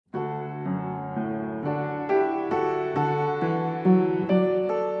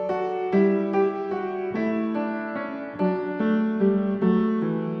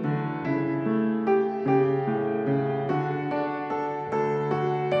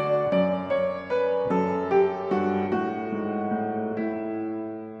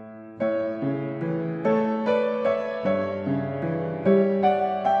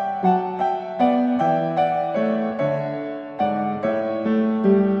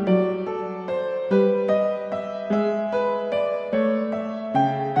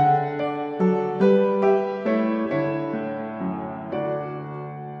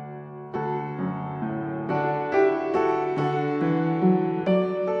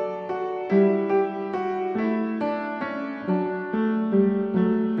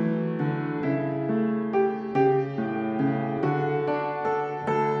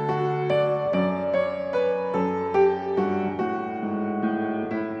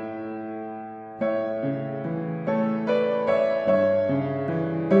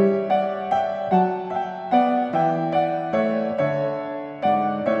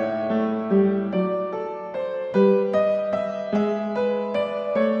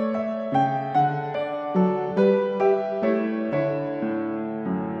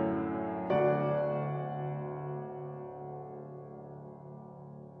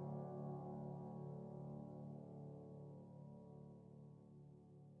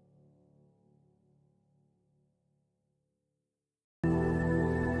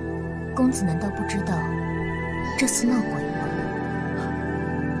公子难道不知道这厮闹鬼吗？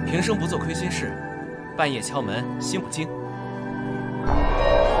平生不做亏心事，半夜敲门心不惊。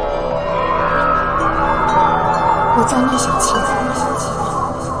我叫聂小倩。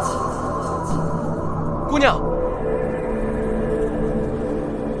姑娘，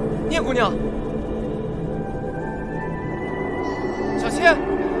聂姑娘，小倩。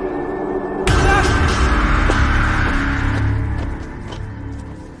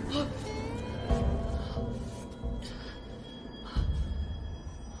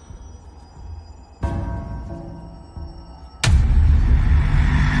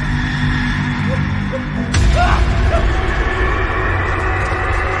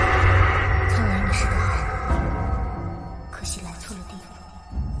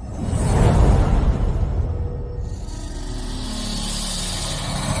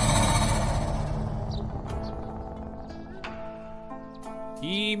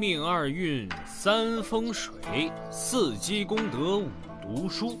 一命二运三风水，四积功德五读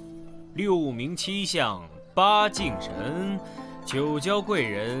书，六名七相八敬神，九交贵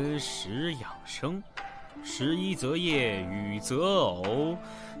人十养生，11择业与择偶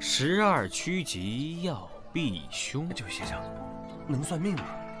，12趋吉要避凶。这位先生，能算命吗？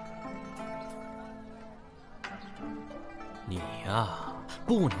你呀，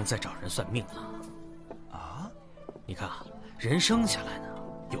不能再找人算命了。啊？你看啊，人生下来呢，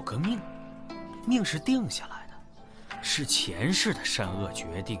有个命，命是定下来的，是前世的善恶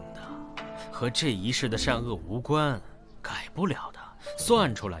决定的，和这一世的善恶无关，改不了的，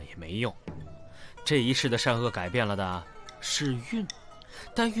算出来也没用。这一世的善恶改变了的是运，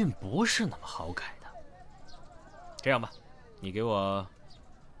但运不是那么好改的。这样吧，你给我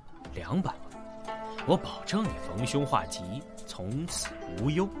200万，我保证你逢凶化吉，从此无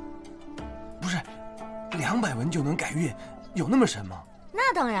忧。不是，200文就能改运，有那么神吗？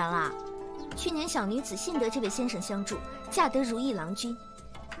那当然啦，去年小女子幸得这位先生相助，嫁得如意郎君，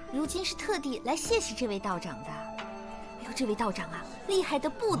如今是特地来谢谢这位道长的。哎呦，这位道长啊，厉害得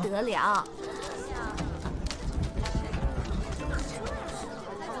不得了！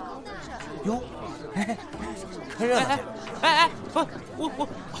哟，看热闹！不，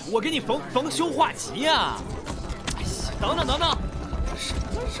我给你逢凶化吉呀！哎呀，等等，什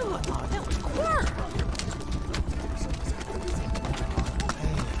么热闹，带我一块儿啊！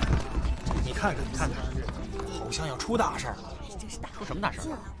 你看看，好像要出大事了。出什么大事？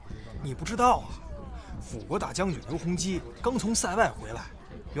你不知道啊？辅国大将军刘洪基刚从塞外回来，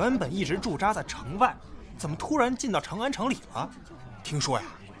原本一直驻扎在城外，怎么突然进到长安城里了？听说呀，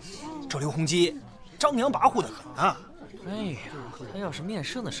这刘洪基张扬跋扈得很啊。哎呀，他要是面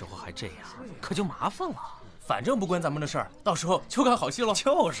圣的时候还这样，可就麻烦了。反正不关咱们的事儿，到时候就看好戏喽。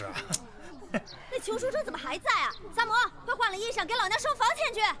就是。那穷书生怎么还在啊？萨摩，快换了衣裳，给老娘收房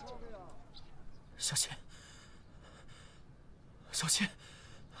钱去。 小倩，小倩，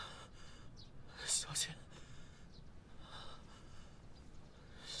小倩，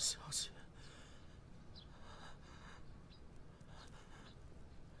小倩，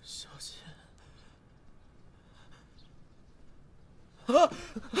小倩，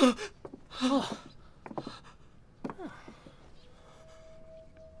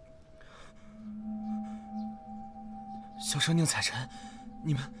小生宁采臣，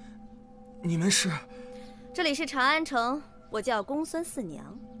你们是？这里是长安城，我叫公孙四娘。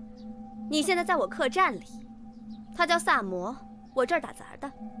你现在在我客栈里，他叫萨摩，我这儿打杂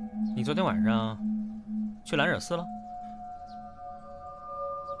的。你昨天晚上去兰惹寺了？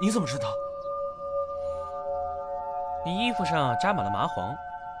你怎么知道？你衣服上扎满了麻黄，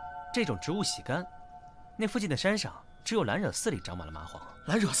这种植物喜干，那附近的山上只有兰惹寺里长满了麻黄。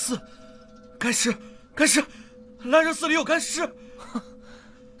兰惹寺，干尸，兰惹寺里有干尸。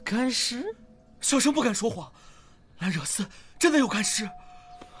干尸？小生不敢说谎，兰惹寺真的有干尸。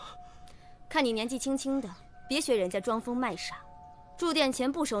看你年纪轻轻的，别学人家装疯卖傻。住店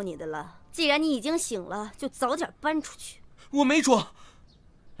钱不收你的了，既然你已经醒了，就早点搬出去。我没装。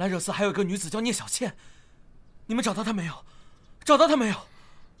兰惹寺还有个女子叫聂小倩，你们找到她没有？找到她没有？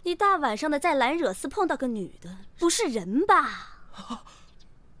你大晚上的在兰惹寺碰到个女的，不是人吧？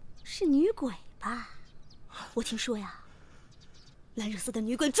是女鬼吧？我听说呀。 兰惹寺的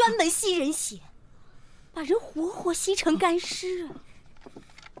女鬼专门吸人血，把人活活吸成干尸。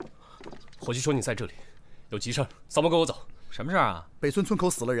伙计说你在这里，有急事，扫盲跟我走。什么事啊？北村村口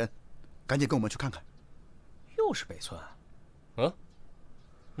死了人，赶紧跟我们去看看。又是北村？嗯？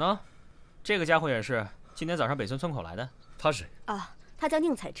那，这个家伙也是今天早上北村村口来的。他是？啊，他叫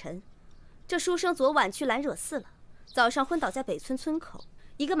宁采臣。这书生昨晚去兰惹寺了，早上昏倒在北村村口，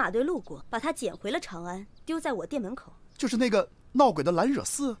一个马队路过，把他捡回了长安，丢在我店门口。就是那个闹鬼的兰惹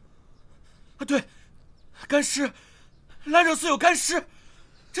寺。啊，对，干尸，兰惹寺有干尸，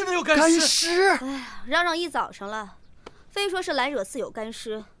真的有干尸。干尸！哎呀，嚷嚷一早上了，非说是兰惹寺有干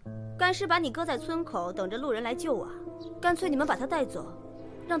尸，干尸把你搁在村口等着路人来救啊，干脆你们把他带走，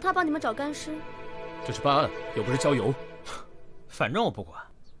让他帮你们找干尸。这是办案，又不是郊游。反正我不管，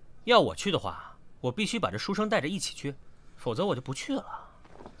要我去的话，我必须把这书生带着一起去，否则我就不去了。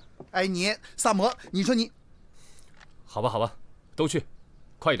哎，你萨摩，你说你……好吧，好吧，都去，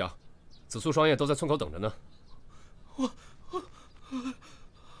快一点，紫苏双叶都在村口等着呢。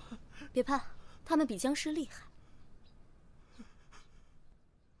别怕，他们比僵尸厉害。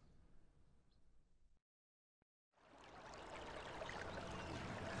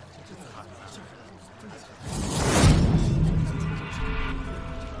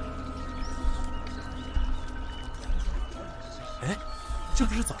哎，这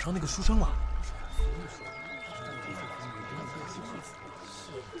不是早上那个书生吗？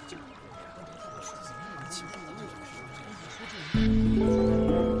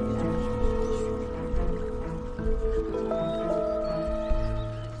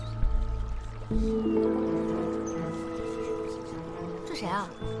这谁啊？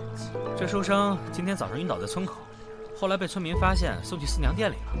这书生今天早上晕倒在村口，后来被村民发现，送去四娘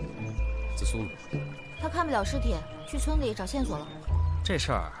店里了。紫苏呢？他看不了尸体，去村里找线索了。这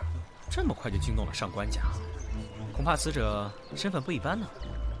事儿这么快就惊动了上官家，恐怕死者身份不一般呢。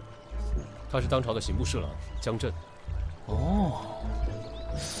他是当朝的刑部侍郎江震。哦，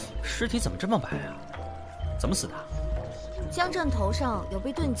尸体怎么这么白啊？怎么死的？江震头上有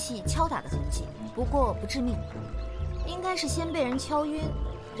被钝器敲打的痕迹，不过不致命，应该是先被人敲晕，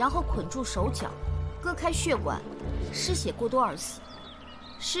然后捆住手脚，割开血管，失血过多而死。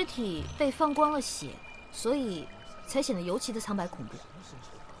尸体被放光了血，所以才显得尤其的苍白恐怖。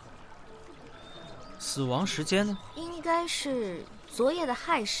死亡时间呢？应该是昨夜的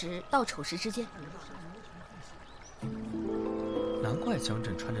亥时到丑时之间。难怪江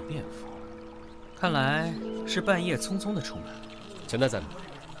震穿着便服，看来是半夜匆匆的出门。钱袋在哪？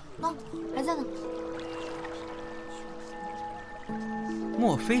哦，还在呢。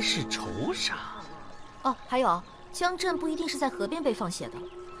莫非是仇杀？哦，还有，江震不一定是在河边被放血的，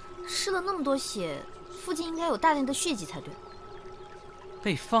失了那么多血，附近应该有大量的血迹才对。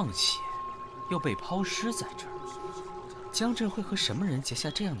被放血，又被抛尸在这儿，江震会和什么人结下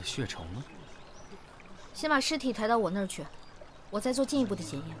这样的血仇呢？先把尸体抬到我那儿去，我再做进一步的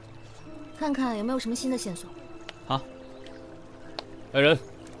检验，看看有没有什么新的线索。好。来人！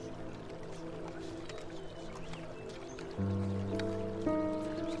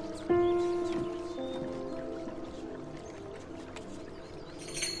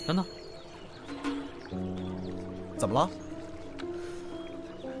等等，怎么了？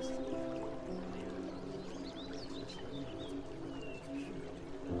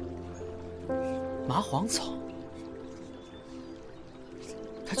麻黄草，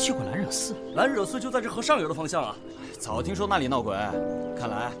他去过兰惹寺。兰惹寺就在这河上游的方向啊！早听说那里闹鬼，看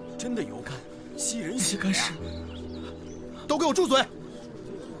来真的有干吸人血干尸，都给我住嘴！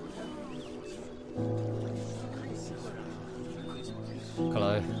看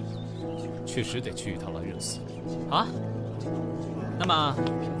来确实得去一趟兰惹寺。好啊，那么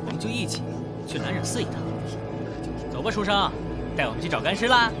我们就一起去兰惹寺一趟。走吧，书生，带我们去找干尸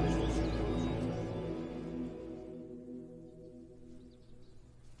啦！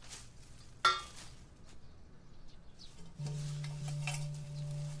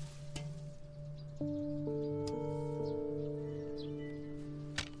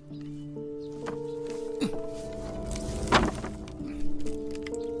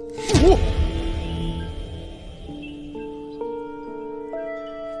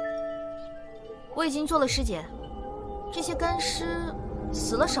我已经做了尸检，这些干尸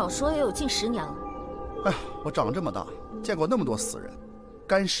死了少说也有近10年了。哎呀，我长这么大见过那么多死人，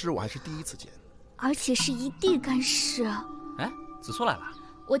干尸我还是第一次见。而且是一地干尸。哎，紫苏来了。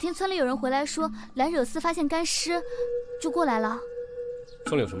我听村里有人回来说兰惹寺发现干尸，就过来了。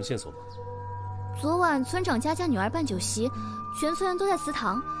村里有什么线索吗？昨晚村长家女儿办酒席，全村人都在祠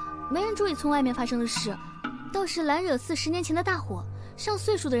堂，没人注意村外面发生的事。倒是兰惹寺10年前的大火，上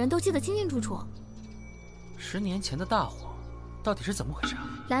岁数的人都记得清清楚楚。10年前的大火，到底是怎么回事啊？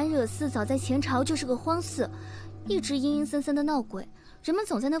兰惹寺早在前朝就是个荒寺，一直阴阴森森的闹鬼，人们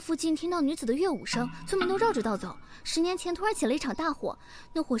总在那附近听到女子的乐舞声，村民都绕着道走。10年前突然起了一场大火，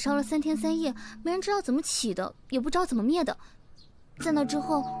那火烧了3天3夜，没人知道怎么起的，也不知道怎么灭的。在那之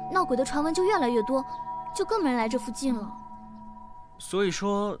后，闹鬼的传闻就越来越多，就更没人来这附近了。所以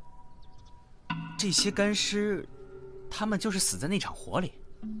说，这些干尸，他们就是死在那场火里。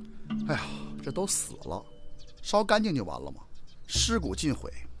哎呀，这都死了，烧干净就完了吗？尸骨尽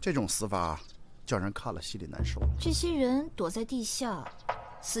毁，这种死法叫人看了心里难受。这些人躲在地下，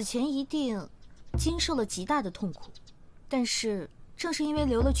死前一定经受了极大的痛苦。但是正是因为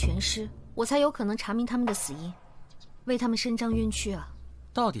留了全尸，我才有可能查明他们的死因，为他们伸张冤屈啊！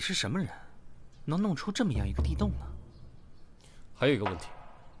到底是什么人，能弄出这么样一个地洞呢？还有一个问题，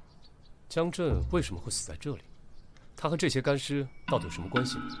江震为什么会死在这里？他和这些干尸到底有什么关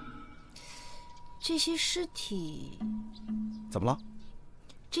系呢？这些尸体怎么了？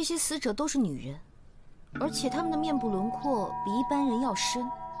这些死者都是女人，而且她们的面部轮廓比一般人要深。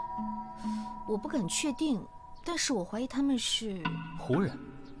我不敢确定，但是我怀疑她们是胡人。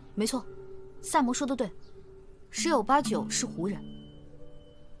没错，萨摩说的对，十有八九是胡人。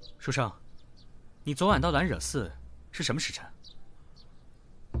书生，你昨晚到兰惹寺是什么时辰？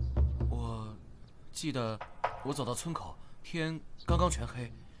我记得我走到村口，天刚刚全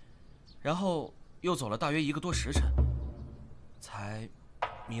黑，然后又走了大约1个多时辰，才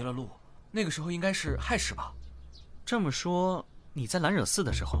迷了路。那个时候应该是亥时吧？这么说，你在兰惹寺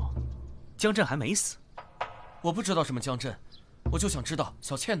的时候，江震还没死？我不知道什么江震，我就想知道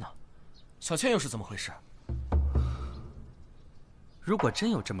小倩呢？小倩又是怎么回事？如果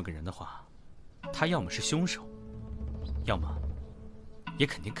真有这么个人的话，他要么是凶手，要么也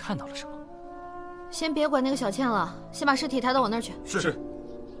肯定看到了什么。先别管那个小倩了，先把尸体抬到我那儿去。是。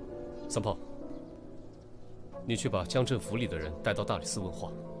三炮，你去把江镇府里的人带到大理寺问话。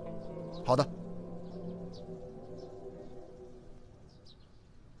好的。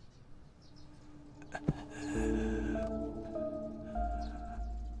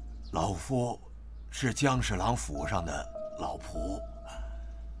老夫是江侍郎府上的老仆。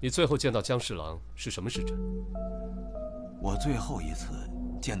你最后见到江侍郎是什么时辰？我最后一次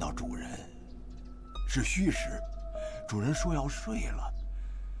见到主人是戌时，主人说要睡了，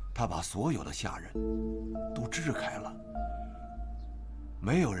他把所有的下人都支开了，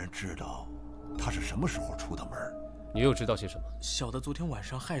没有人知道他是什么时候出的门。你又知道些什么？小的昨天晚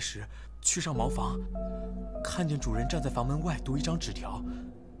上亥时去上茅房，看见主人站在房门外读一张纸条。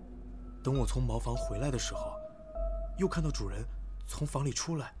等我从茅房回来的时候，又看到主人从房里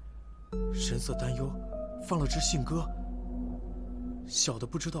出来，神色担忧，放了支信鸽。小的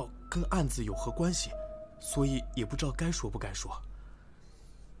不知道跟案子有何关系，所以也不知道该说不该说。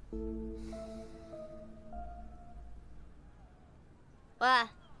喂，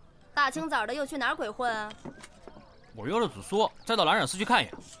大清早的又去哪儿鬼混啊？我约了子苏，再到兰染寺去看一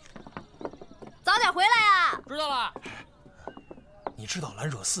眼。早点回来呀！知道了。你知道兰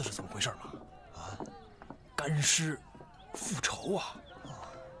惹寺是怎么回事吗？啊，干尸复仇啊！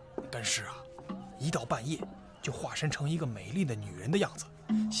干尸啊，一到半夜就化身成一个美丽的女人的样子，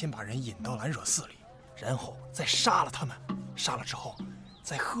先把人引到兰惹寺里，然后再杀了他们。杀了之后，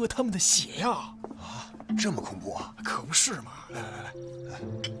再喝他们的血呀！啊，这么恐怖啊！可不是嘛！来，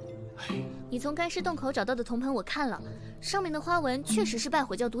你从干尸洞口找到的铜盆我看了，上面的花纹确实是拜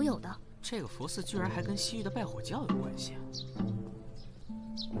火教独有的。这个佛寺居然还跟西域的拜火教有关系啊！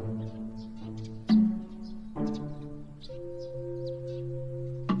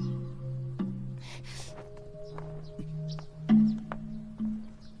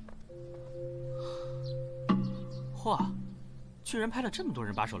嚯，居然派了这么多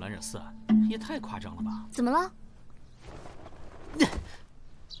人把守兰惹寺，也太夸张了吧？怎么了？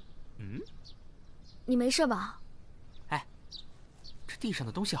你没事吧？哎，这地上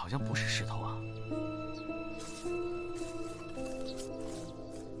的东西好像不是石头啊。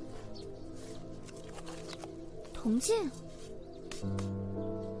铜镜。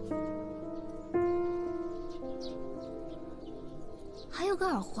还有个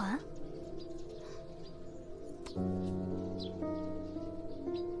耳环。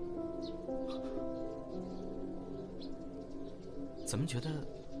怎么觉得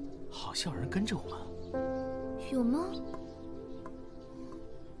好像有人跟着我们？有吗？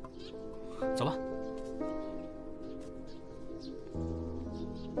走吧。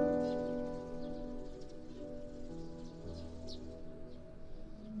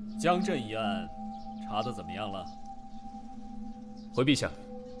江镇一案查得怎么样了？回陛下，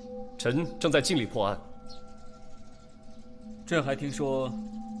臣正在尽力破案。朕还听说，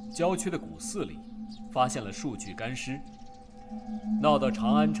郊区的古寺里发现了数具干尸，闹得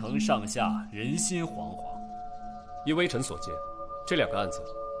长安城上下人心惶惶。依微臣所见，这2个案子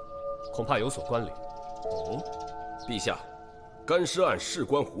恐怕有所关联。哦，陛下，干尸案事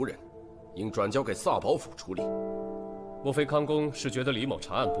关胡人，应转交给萨保府处理。莫非康公是觉得李某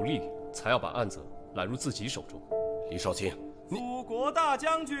查案不力，才要把案子揽入自己手中？李少卿，辅国大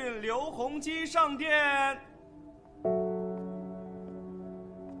将军刘洪基上殿。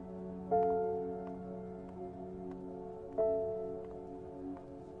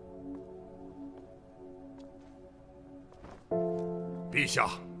陛下，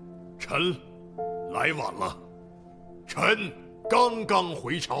臣来晚了。臣刚刚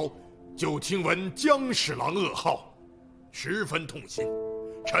回朝，就听闻江侍郎噩耗，十分痛心。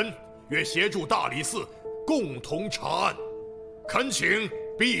臣愿协助大理寺共同查案，恳请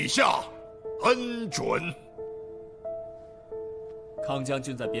陛下恩准。康将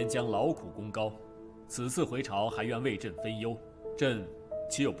军在边疆劳苦功高，此次回朝还愿为朕分忧，朕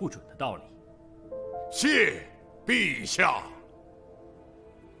岂有不准的道理？谢陛下。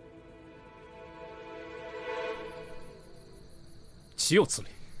岂有此理！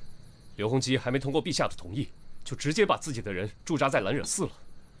刘洪基还没通过陛下的同意，就直接把自己的人驻扎在兰惹寺了，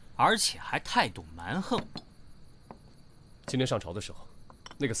而且还态度蛮横。今天上朝的时候，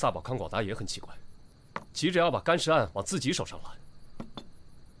那个萨宝康广达也很奇怪，急着要把干尸案往自己手上揽。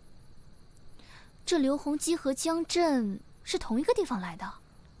这刘洪基和江震是同一个地方来的，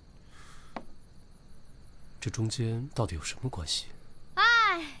这中间到底有什么关系？哎，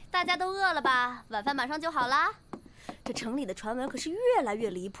大家都饿了吧？晚饭马上就好啦。这城里的传闻可是越来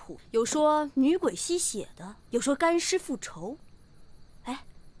越离谱，有说女鬼吸血的，有说干尸复仇。哎，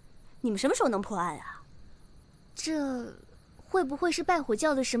你们什么时候能破案啊？这会不会是拜火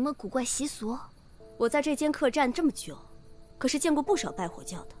教的什么古怪习俗？我在这间客栈这么久，可是见过不少拜火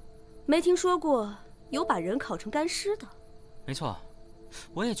教的，没听说过有把人烤成干尸的。没错，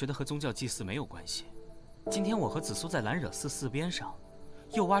我也觉得和宗教祭祀没有关系。今天我和紫苏在兰惹寺寺边上，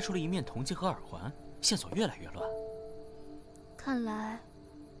又挖出了一面铜镜和耳环，线索越来越乱。看来，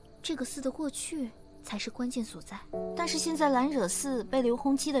这个寺的过去才是关键所在。但是现在兰惹寺被刘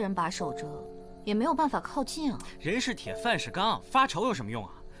洪基的人把守着，也没有办法靠近啊。人是铁，饭是钢，发愁有什么用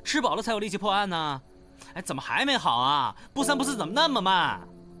啊？吃饱了才有力气破案呢。哎，怎么还没好啊？不三不四怎么那么慢？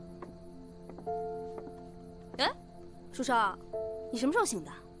哎，书生，你什么时候醒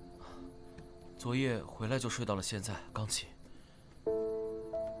的？昨夜回来就睡到了现在，刚起。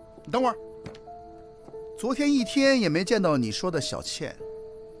等会儿，昨天一天也没见到你说的小倩，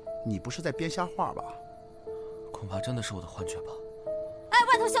你不是在编瞎话吧？恐怕真的是我的幻觉吧。哎，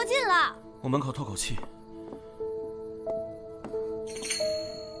外头宵禁了。我门口透口气。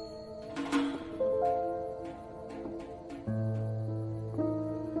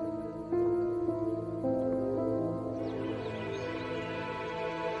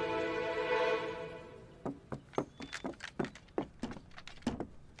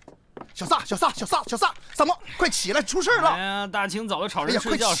小萨，怎么？快起来，出事了！哎呀，大清早的吵人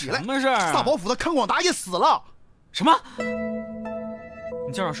睡觉，快起来！什么事儿？萨宝府的康广达也死了。什么？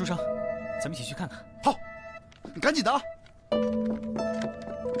你叫上书生，咱们一起去看看。好，你赶紧的啊！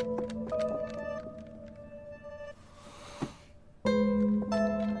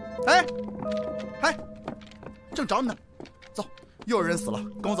哎，正找你呢。走，又有人死了，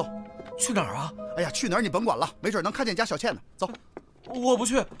跟我走。去哪儿啊？哎呀，去哪儿你甭管了，没准能看见家小倩呢。走。我不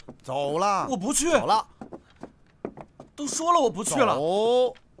去。走了。我不去。走了。都说了我不去了。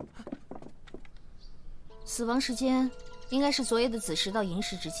走。死亡时间应该是昨夜的子时到寅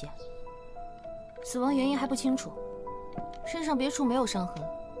时之间，死亡原因还不清楚，身上别处没有伤痕，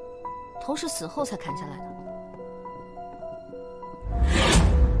头是死后才砍下来的。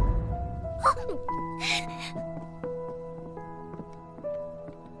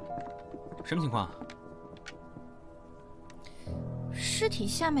什么情况？尸体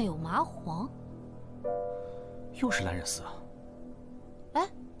下面有麻黄。又是兰惹寺啊！哎，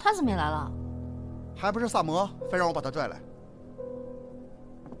他怎么也来了？还不是萨摩非让我把他拽来。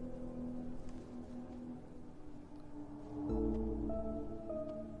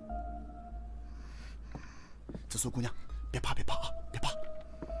紫苏姑娘，别怕啊，别怕。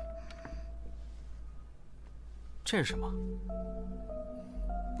这是什么？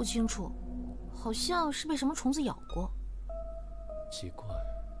不清楚，好像是被什么虫子咬过。奇怪，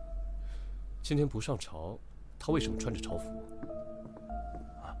今天不上朝，他为什么穿着朝服？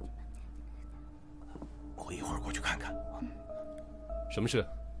啊，我一会儿过去看看。什么事？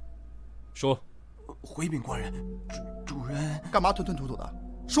说。回禀官人，主人干嘛吞吞吐吐的？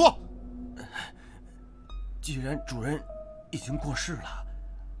说。既然主人已经过世了，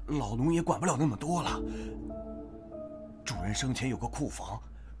老奴也管不了那么多了。主人生前有个库房，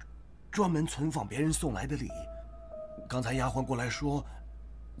专门存放别人送来的礼。刚才丫鬟过来说，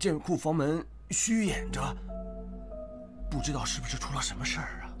见库房门虚掩着，不知道是不是出了什么事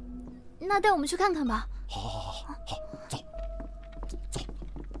儿啊？那带我们去看看吧。好，走。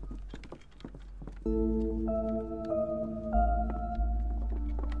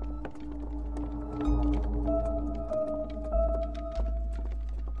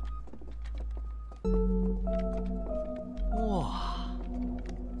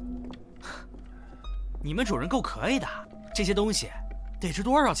你们主人够可以的，这些东西得值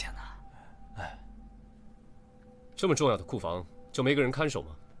多少钱呢？哎，这么重要的库房就没个人看守吗？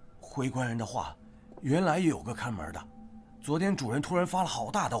回官人的话，原来有个看门的，昨天主人突然发了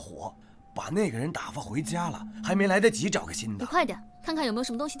好大的火，把那个人打发回家了，还没来得及找个新的。你快点看看有没有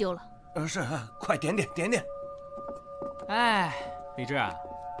什么东西丢了。是，快点点。哎，李志啊，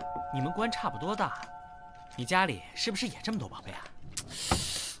你们官差不多大，你家里是不是也这么多宝贝啊？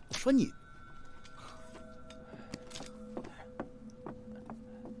我说你。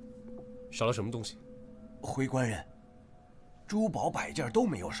少了什么东西？回官人，珠宝摆件都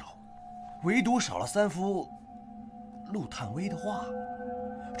没有少，唯独少了3幅陆探微的画。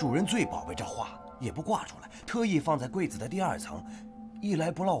主人最宝贝这画，也不挂出来，特意放在柜子的第2层，一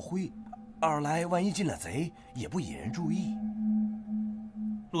来不落灰，二来万一进了贼，也不引人注意。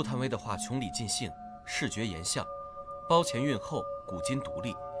陆探微的画穷理尽兴，视觉严象，包前蕴厚，古今独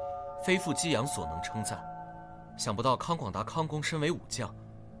立，非富激扬所能称赞。想不到康广达康公身为武将，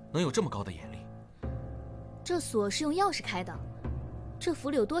能有这么高的眼力。这锁是用钥匙开的，这府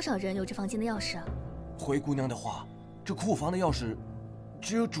里有多少人有这房间的钥匙啊？回姑娘的话，这库房的钥匙，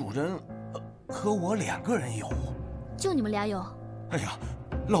只有主人和我2个人有。就你们俩有？哎呀，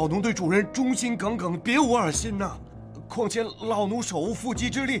老奴对主人忠心耿耿，别无二心呐。况且老奴手无缚鸡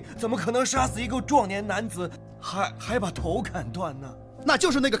之力，怎么可能杀死一个壮年男子，还把头砍断呢？那就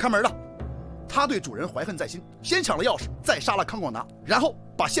是那个看门的，他对主人怀恨在心，先抢了钥匙，再杀了康广达，然后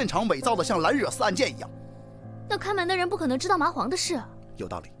把现场伪造的像蓝惹丝案件一样。那看门的人不可能知道麻黄的事。有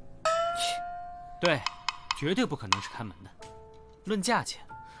道理。对，绝对不可能是看门的。论价钱，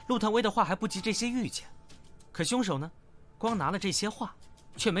陆探微的画还不及这些玉钱，可凶手呢，光拿了这些画，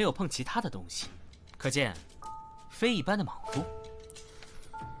却没有碰其他的东西，可见非一般的莽夫。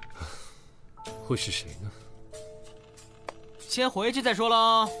会是谁呢？先回去再说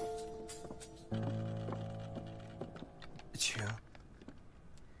喽。请。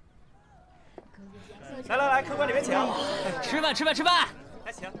来，客官里面请。吃饭。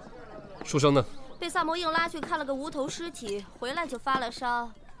来，请。书生呢？被萨摩硬拉去看了个无头尸体，回来就发了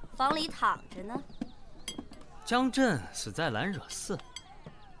烧，房里躺着呢。江震死在蓝惹寺，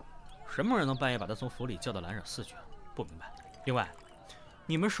什么人能半夜把他从府里叫到蓝惹寺去？不明白。另外，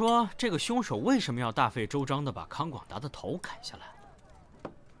你们说这个凶手为什么要大费周章地把康广达的头砍下来？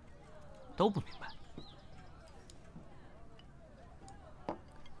都不明白。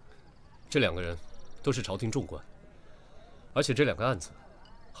这2个人都是朝廷重官，而且这2个案子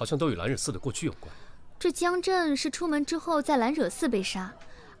好像都与蓝惹寺的过去有关。这江震是出门之后在蓝惹寺被杀，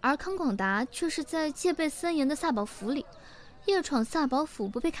而康广达却是在戒备森严的萨宝府里夜闯萨宝府，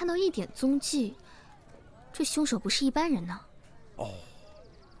不被看到一点踪迹。这凶手不是一般人呢。哦，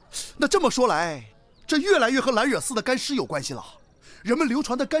那这么说来，这越来越和蓝惹寺的干尸有关系了。人们流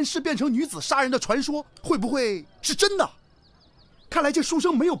传的干尸变成女子杀人的传说，会不会是真的？看来这书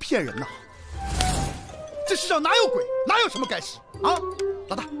生没有骗人呐。这世上哪有鬼，哪有什么干尸啊？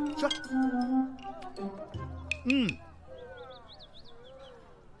老大，吃。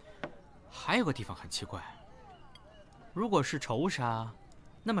还有个地方很奇怪，如果是仇杀，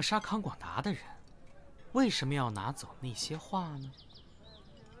那么杀康广达的人为什么要拿走那些画呢？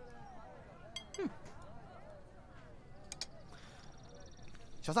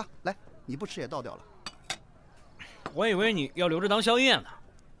小撒，来，你不吃也倒掉了。我以为你要留着当宵夜呢。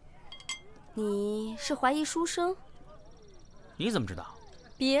你是怀疑书生？你怎么知道？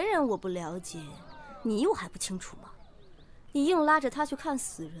别人我不了解，你我还不清楚吗？你硬拉着他去看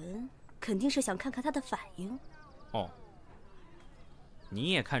死人，肯定是想看看他的反应。哦，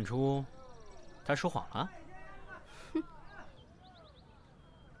你也看出他说谎了？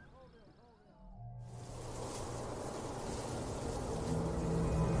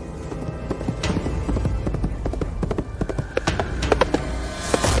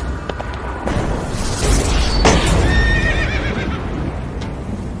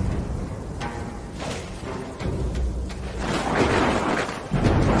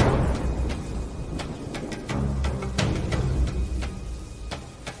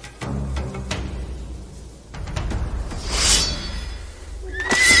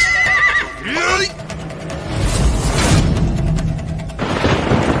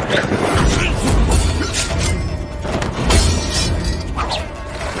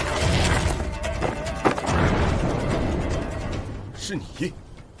是你？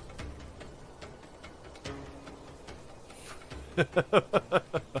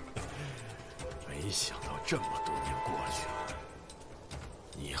没想到这么多年过去了，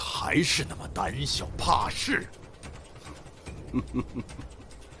你还是那么胆小怕事。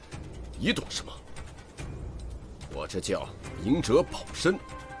你懂什么？我这叫赢者保身。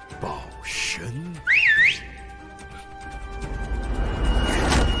保身？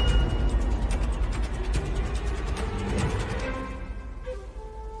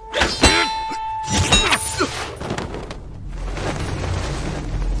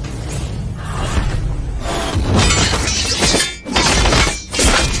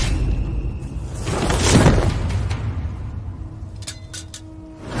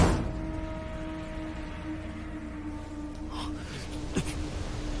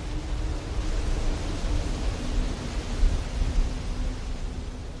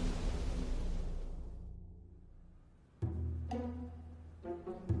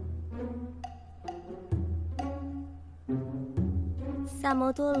萨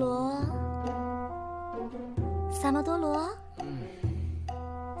摩多罗，萨摩多罗，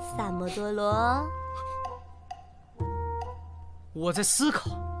萨摩多罗。我在思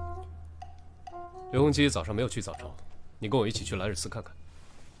考。刘洪基早上没有去早朝，你跟我一起去兰尔斯看看。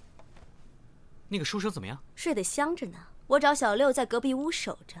那个书生怎么样？睡得香着呢，我找小六在隔壁屋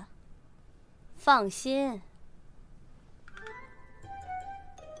守着。放心，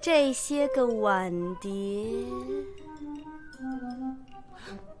这些个碗碟。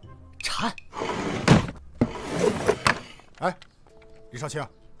查案。哎，李少卿，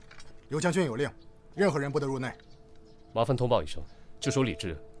刘将军有令，任何人不得入内。麻烦通报一声，就说李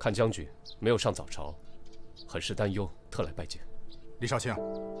治看将军没有上早朝，很是担忧，特来拜见。李少卿，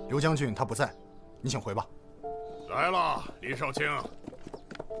刘将军他不在，你请回吧。来了，李少卿。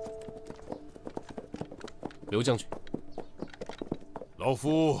刘将军，老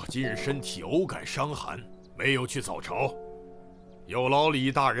夫今日身体偶感伤寒，没有去早朝，有劳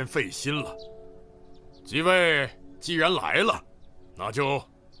李大人费心了。几位既然来了，那就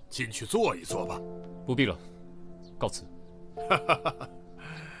进去坐一坐吧。不必了，告辞。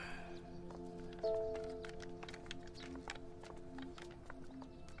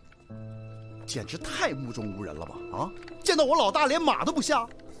简直太目中无人了吧！啊，见到我老大连马都不下。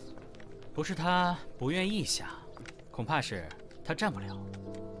不是他不愿意下，恐怕是他站不了。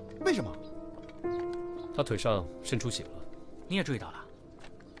为什么？他腿上渗出血了。你也注意到了？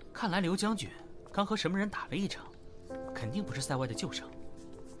看来刘将军刚和什么人打了一场，肯定不是塞外的旧伤。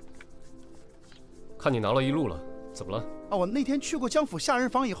看你挠了一路了，怎么了？啊，我那天去过江府下人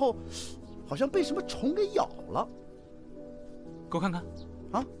房以后，好像被什么虫给咬了。给我看看。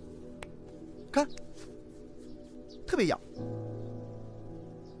啊，看，特别痒。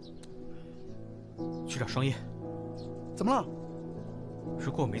去找双叶。怎么了？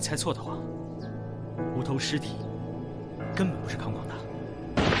如果我没猜错的话，无头尸体根本不是康广达。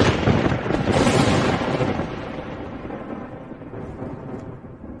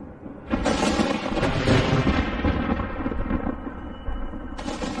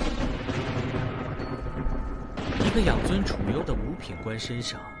一个养尊处优的五品官身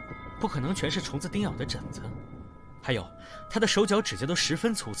上，不可能全是虫子叮咬的疹子。还有，他的手脚指甲都十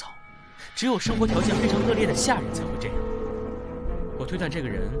分粗糙，只有生活条件非常恶劣的下人才会这样。我推断这个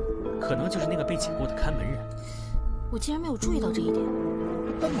人可能就是那个被解雇的看门人。我竟然没有注意到这一点。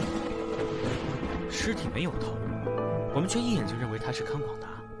尸体没有头，我们却一眼就认为他是康广达，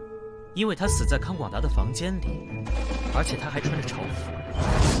因为他死在康广达的房间里，而且他还穿着朝服。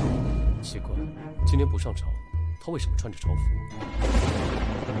奇怪，今天不上朝，他为什么穿着朝服？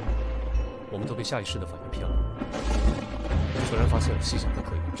我们都被下意识的反应骗了，虽然发现了细小的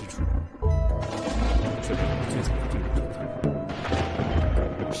可疑之处，却没有追查定人身份。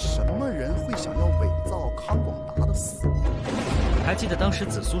什么人会想要伪造康广达的死？还记得当时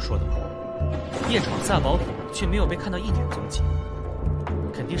紫苏说的吗？夜闯萨宝府却没有被看到一点踪迹，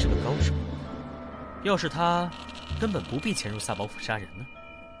肯定是个高手。要是他，根本不必潜入萨宝府杀人呢。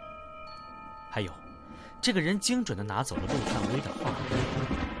还有，这个人精准地拿走了陆探微的画，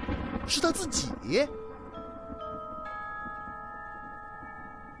是他自己。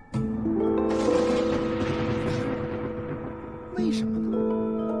为什么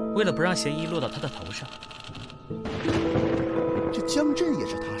呢？为了不让嫌疑落到他的头上。这江震也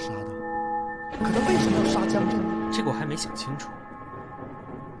是他杀的，可他为什么要杀江震呢？这个我还没想清楚，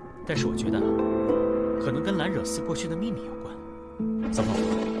但是我觉得可能跟兰惹寺过去的秘密有关。三炮，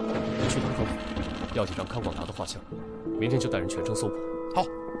你去南康府要几张康广达的画像，明天就带人全城搜捕。好。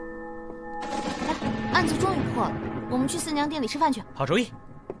来，案子终于破了，我们去四娘店里吃饭去。好主意。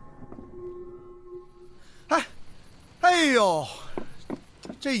哎呦，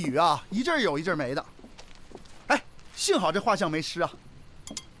这雨啊，一阵有一阵没的。哎，幸好这画像没湿啊。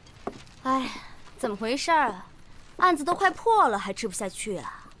哎，怎么回事啊？案子都快破了，还吃不下去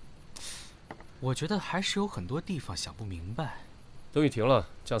啊？我觉得还是有很多地方想不明白。等雨停了，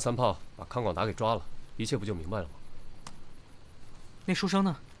这样三炮把康广达给抓了，一切不就明白了吗？那书生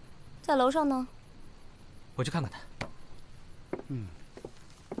呢？在楼上呢。我去看看他。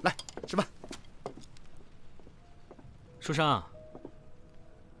来吃饭。书生，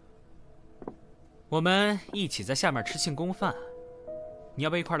我们一起在下面吃庆功饭，你要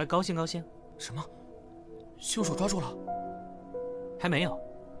不要一块来高兴高兴？什么？凶手抓住了？还没有，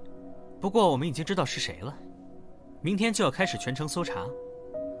不过我们已经知道是谁了。明天就要开始全城搜查，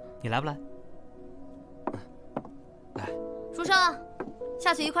你来不来？来。书生，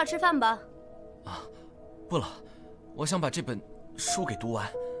下去一块吃饭吧。啊，不了，我想把这本书给读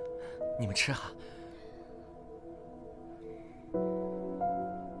完。你们吃哈。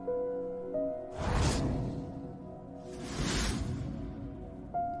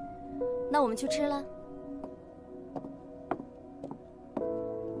那我们去吃了。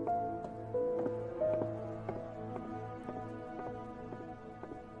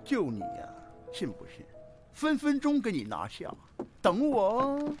就你呀，信不信？分分钟给你拿下！等我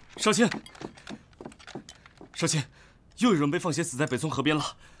哦。少卿，少卿，又有人被放血死在北宋河边了。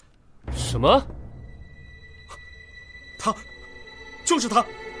什么？他，就是他！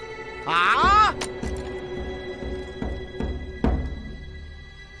啊！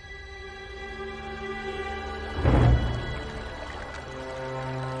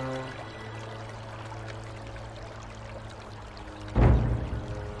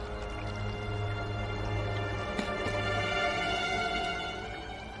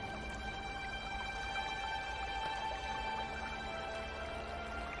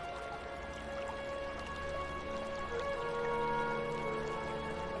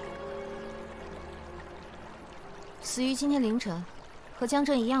死于今天凌晨，和江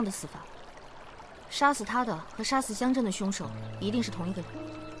震一样的死法。杀死他的和杀死江震的凶手一定是同一个人。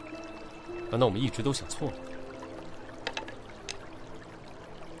难道我们一直都想错了？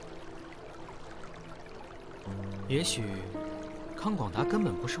也许康广达根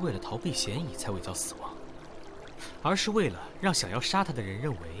本不是为了逃避嫌疑才伪造死亡，而是为了让想要杀他的人认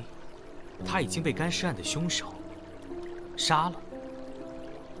为他已经被干尸案的凶手杀了。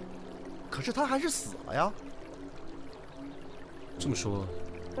可是他还是死了呀。这么说，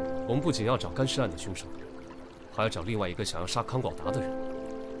我们不仅要找干尸案的凶手，还要找另外一个想要杀康广达的人。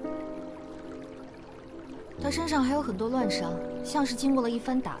他身上还有很多乱伤，像是经过了一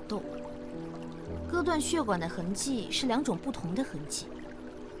番打斗。割断血管的痕迹是2种不同的痕迹。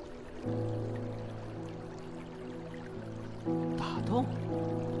打斗？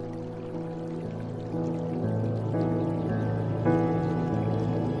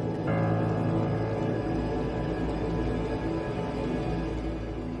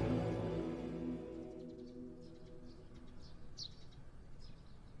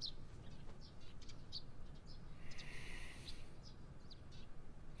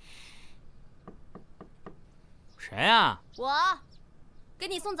谁呀？我，给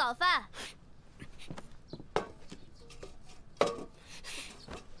你送早饭。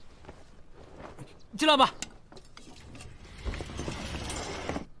进来吧。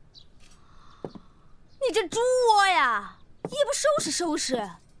你这猪窝呀，也不收拾收拾。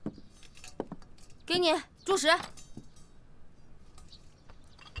给你猪食。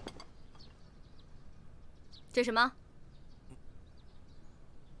这什么？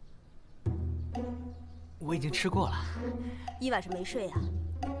我已经吃过了。一晚上没睡呀？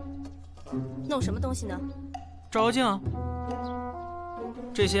弄什么东西呢？照妖镜啊。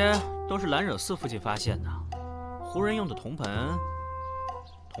这些都是兰惹寺附近发现的，胡人用的铜盆、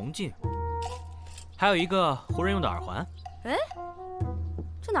铜镜，还有一个胡人用的耳环。哎，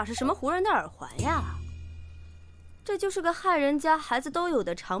这哪是什么胡人的耳环呀？这就是个汉人家孩子都有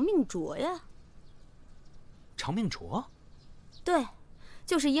的长命镯呀。长命镯？对，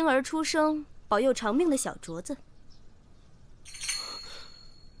就是婴儿出生保佑长命的小镯子。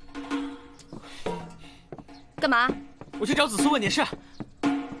干嘛？我去找子苏问点事。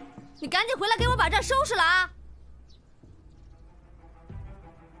你赶紧回来给我把这儿收拾了啊！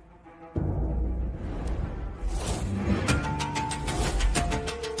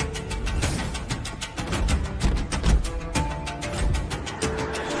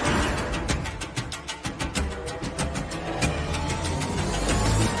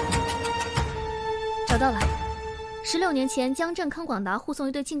找到了。16年前，江震、康广达护送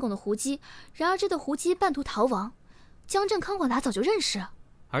一对进贡的胡姬，然而这对胡姬半途逃亡。江震、康广达早就认识，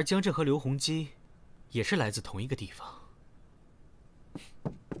而江震和刘洪基也是来自同一个地方。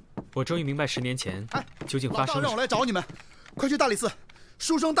我终于明白10年前究竟发生了什么。老大让我来找你们，快去大理寺，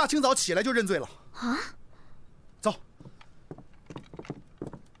书生大清早起来就认罪了。啊！走。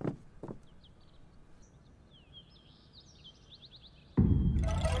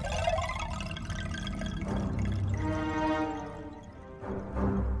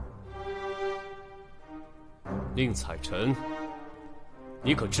宁采臣，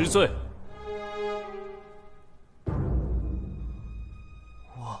你可知罪？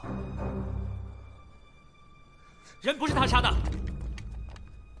人不是他杀的。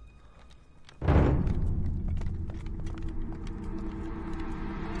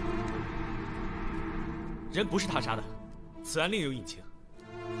人不是他杀的，此案另有隐情。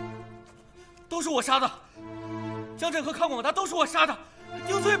都是我杀的，江震和康广达都是我杀的，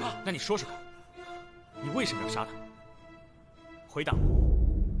定罪吧。那你说说看，你为什么要杀他？回答我，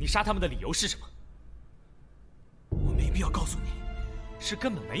你杀他们的理由是什么？我没必要告诉你，是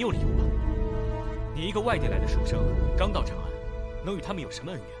根本没有理由吧？你一个外地来的书生，刚到长安，能与他们有什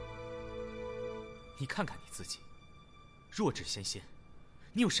么恩怨？你看看你自己，弱智仙仙，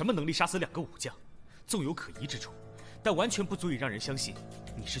你有什么能力杀死2个武将？纵有可疑之处，但完全不足以让人相信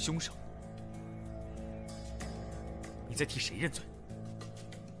你是凶手。你在替谁认罪？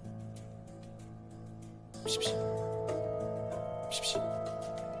屁屁屁屁，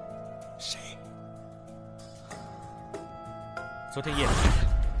谁？昨天夜里，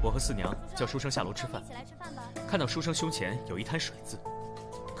我和四娘叫书生下楼吃饭，看到书生胸前有一滩水渍，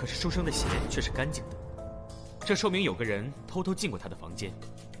可是书生的鞋却是干净的，这说明有个人偷偷进过他的房间。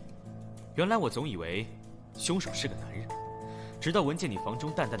原来我总以为凶手是个男人，直到闻见你房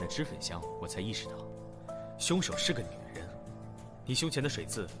中淡淡的脂粉香，我才意识到凶手是个女人。你胸前的水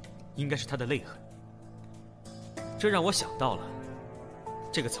渍应该是她的泪痕，这让我想到了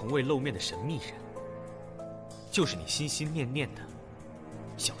这个从未露面的神秘人，就是你心心念念的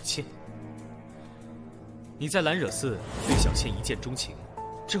小倩。你在兰惹寺对小倩一见钟情，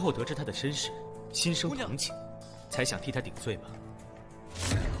之后得知她的身世，心生同情，才想替她顶罪吧？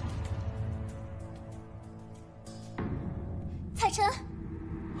彩晨，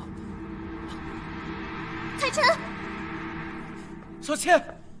彩晨，小倩，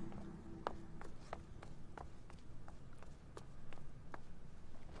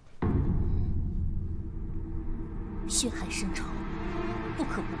血海深仇，不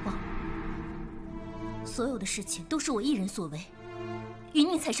可不报。所有的事情都是我一人所为，与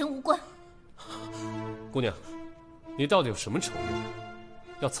宁彩生无关。姑娘，你到底有什么仇怨，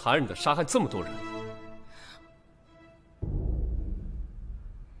要残忍地杀害这么多人？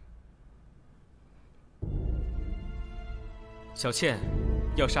小倩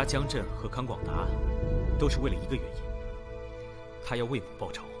要杀江震和康广达，都是为了一个原因，她要为母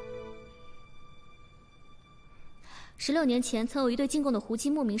报仇。16年前，曾有一对进贡的胡姬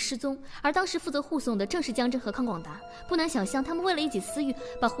莫名失踪，而当时负责护送的正是江震和康广达。不难想象，他们为了一己私欲，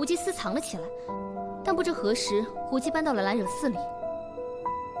把胡姬私藏了起来。但不知何时，胡姬搬到了兰惹寺里。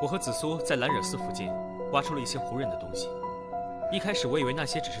我和紫苏在兰惹寺附近挖出了一些胡人的东西。一开始我以为那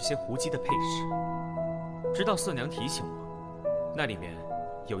些只是些胡姬的配饰，直到四娘提醒我，那里面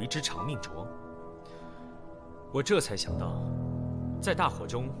有一只长命镯。我这才想到，在大火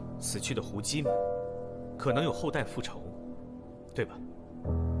中死去的胡姬们，可能有后代复仇，对吧？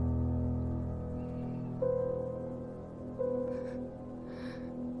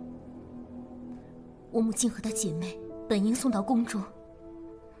我母亲和她姐妹本应送到宫中，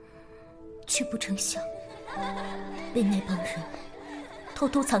却不成想被那帮人偷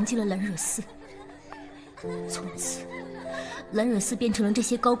偷藏进了兰惹寺。从此，兰惹寺变成了这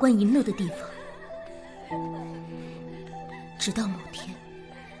些高官淫乐的地方。直到某天，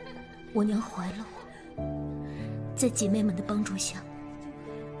我娘怀了我，在姐妹们的帮助下，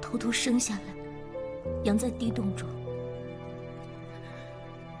偷偷生下来，养在地洞中。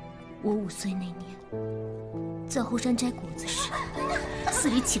我5岁那年，在后山摘果子时，寺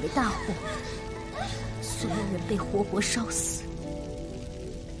里起了大火，所有人被活活烧死。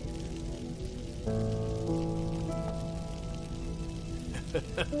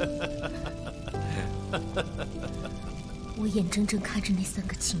我眼睁睁看着那3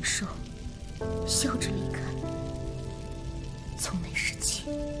个禽兽笑着离开。从那时起，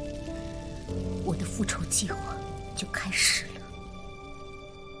我的复仇计划就开始了。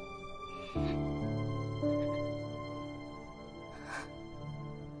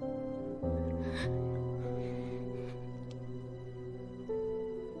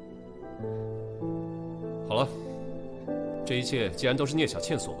好了，这一切既然都是聂小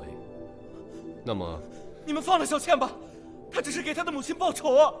倩所为，那么你们放了小倩吧，她只是给她的母亲报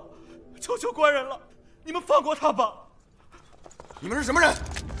仇啊！求求官人了，你们放过她吧！你们是什么人？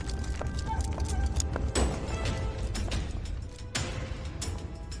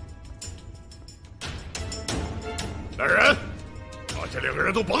来人，把这2个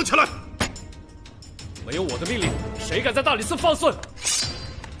人都绑起来！没有我的命令，谁敢在大理寺放肆？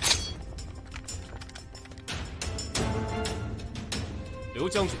刘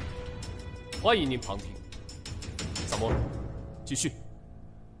将军，欢迎您旁听。怎么，继续。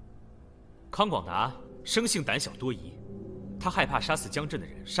康广达生性胆小多疑，他害怕杀死江震的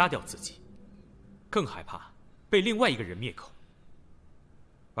人杀掉自己，更害怕被另外一个人灭口，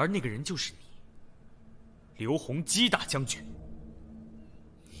而那个人就是你，刘洪基大将军。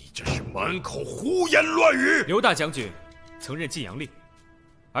你这是满口胡言乱语！刘大将军曾任晋阳令，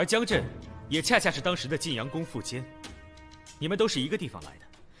而江震也恰恰是当时的晋阳公副监。你们都是一个地方来的，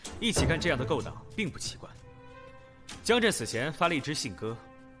一起干这样的勾当并不奇怪。江震死前发了一支信鸽，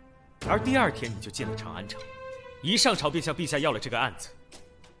而第2天你就进了长安城，一上朝便向陛下要了这个案子。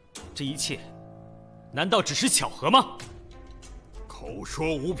这一切，难道只是巧合吗？口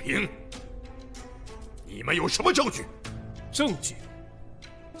说无凭，你们有什么证据？证据？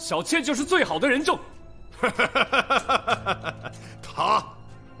小倩就是最好的人证。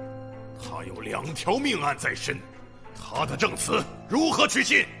他有2条命案在身，他的证词如何取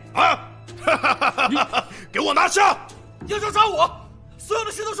信啊？给我拿下！要想抓我，所有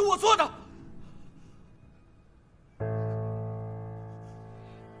的事都是我做的。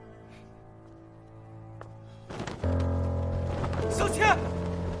小倩。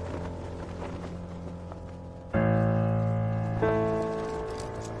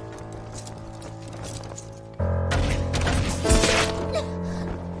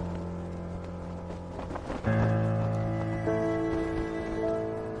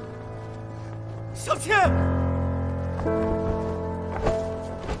小倩。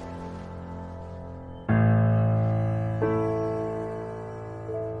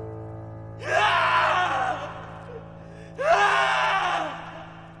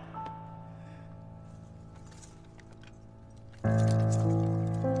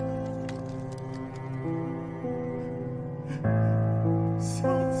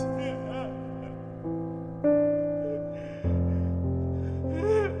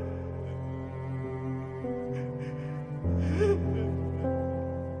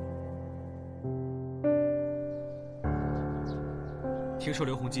听说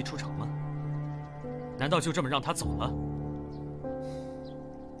刘洪基出城了，难道就这么让他走了？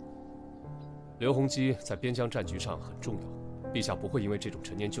刘洪基在边疆战局上很重要，陛下不会因为这种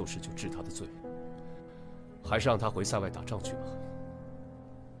陈年旧事就治他的罪，还是让他回塞外打仗去吧。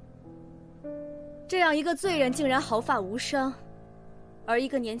这样一个罪人竟然毫发无伤，而一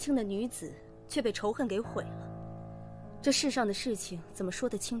个年轻的女子却被仇恨给毁了，这世上的事情怎么说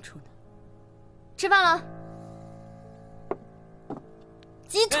得清楚呢？吃饭了。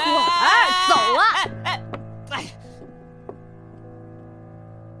鸡腿。